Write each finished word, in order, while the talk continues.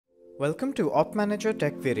Welcome to Op Manager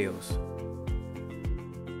Tech Videos.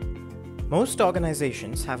 Most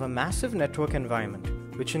organizations have a massive network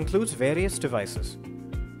environment, which includes various devices.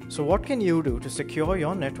 So what can you do to secure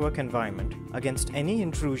your network environment against any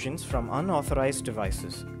intrusions from unauthorized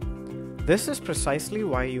devices? This is precisely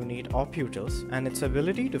why you need OpUtils and its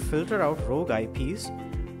ability to filter out rogue IPs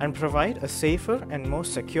and provide a safer and more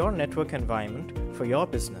secure network environment for your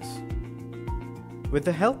business. With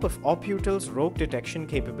the help of OpUtils rogue detection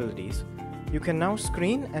capabilities, you can now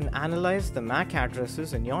screen and analyze the MAC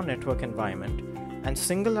addresses in your network environment and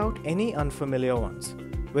single out any unfamiliar ones.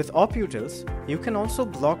 With OpUtils, you can also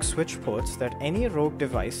block switch ports that any rogue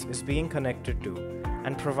device is being connected to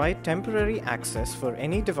and provide temporary access for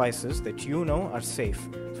any devices that you know are safe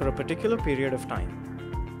for a particular period of time.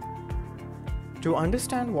 To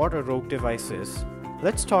understand what a rogue device is,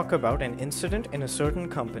 let's talk about an incident in a certain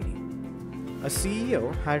company. A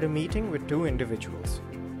CEO had a meeting with two individuals.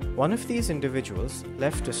 One of these individuals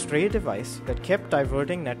left a stray device that kept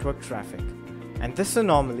diverting network traffic, and this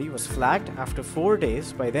anomaly was flagged after 4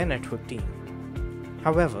 days by their network team.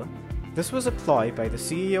 However, this was a ploy by the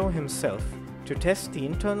CEO himself to test the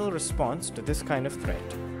internal response to this kind of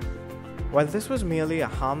threat. While this was merely a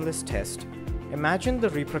harmless test, imagine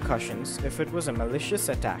the repercussions if it was a malicious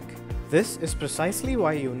attack. This is precisely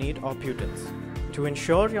why you need OpUtils, to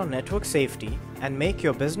ensure your network safety and make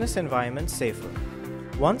your business environment safer.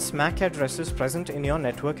 Once MAC addresses present in your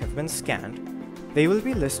network have been scanned, they will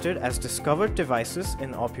be listed as discovered devices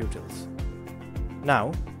in OpUtils.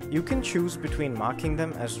 Now, you can choose between marking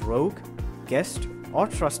them as rogue, guest, or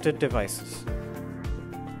trusted devices.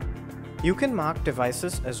 You can mark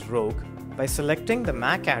devices as rogue by selecting the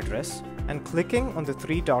MAC address and clicking on the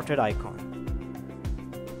three dotted icon.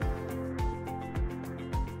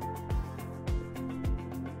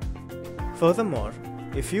 Furthermore,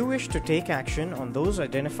 if you wish to take action on those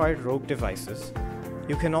identified rogue devices,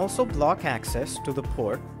 you can also block access to the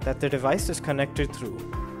port that the device is connected through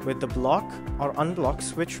with the block or unblock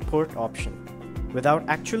switch port option without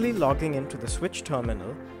actually logging into the switch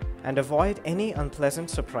terminal and avoid any unpleasant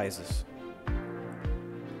surprises.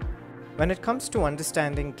 When it comes to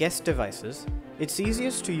understanding guest devices, it's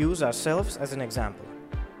easiest to use ourselves as an example.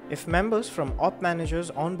 If members from Op Manager's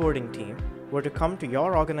onboarding team were to come to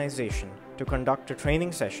your organization to conduct a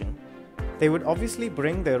training session, they would obviously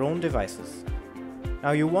bring their own devices.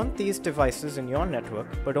 Now you want these devices in your network,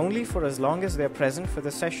 but only for as long as they're present for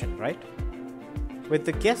the session, right? With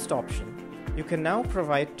the guest option, you can now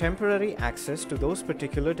provide temporary access to those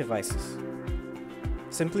particular devices.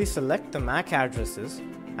 Simply select the MAC addresses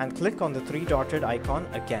and click on the three dotted icon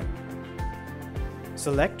again.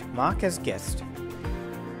 Select Mark as Guest.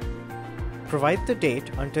 Provide the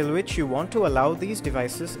date until which you want to allow these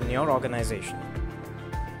devices in your organization.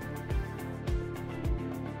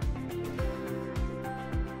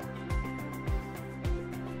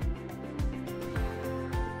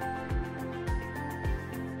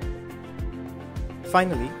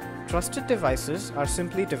 Finally, trusted devices are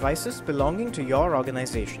simply devices belonging to your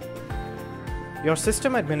organization. Your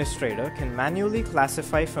system administrator can manually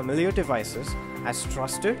classify familiar devices as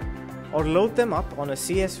trusted or load them up on a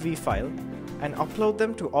CSV file and upload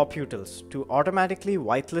them to OpUtils to automatically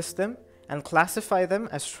whitelist them and classify them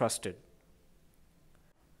as trusted.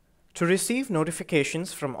 To receive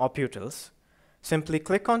notifications from OpUtils, simply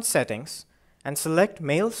click on Settings and select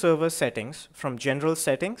Mail Server Settings from General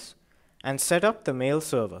Settings and set up the mail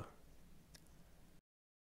server.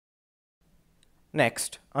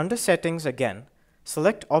 Next, under Settings again,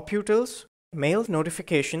 select OpUtils Mail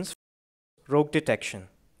Notifications Rogue Detection.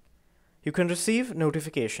 You can receive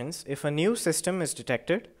notifications if a new system is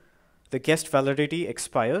detected, the guest validity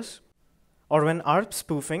expires, or when ARP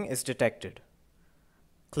spoofing is detected.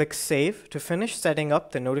 Click Save to finish setting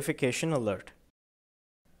up the notification alert.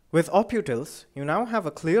 With OpUtils, you now have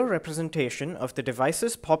a clear representation of the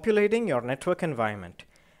devices populating your network environment,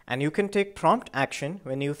 and you can take prompt action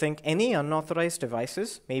when you think any unauthorized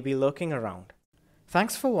devices may be lurking around.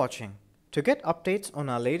 Thanks for watching. To get updates on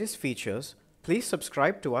our latest features, please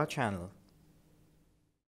subscribe to our channel.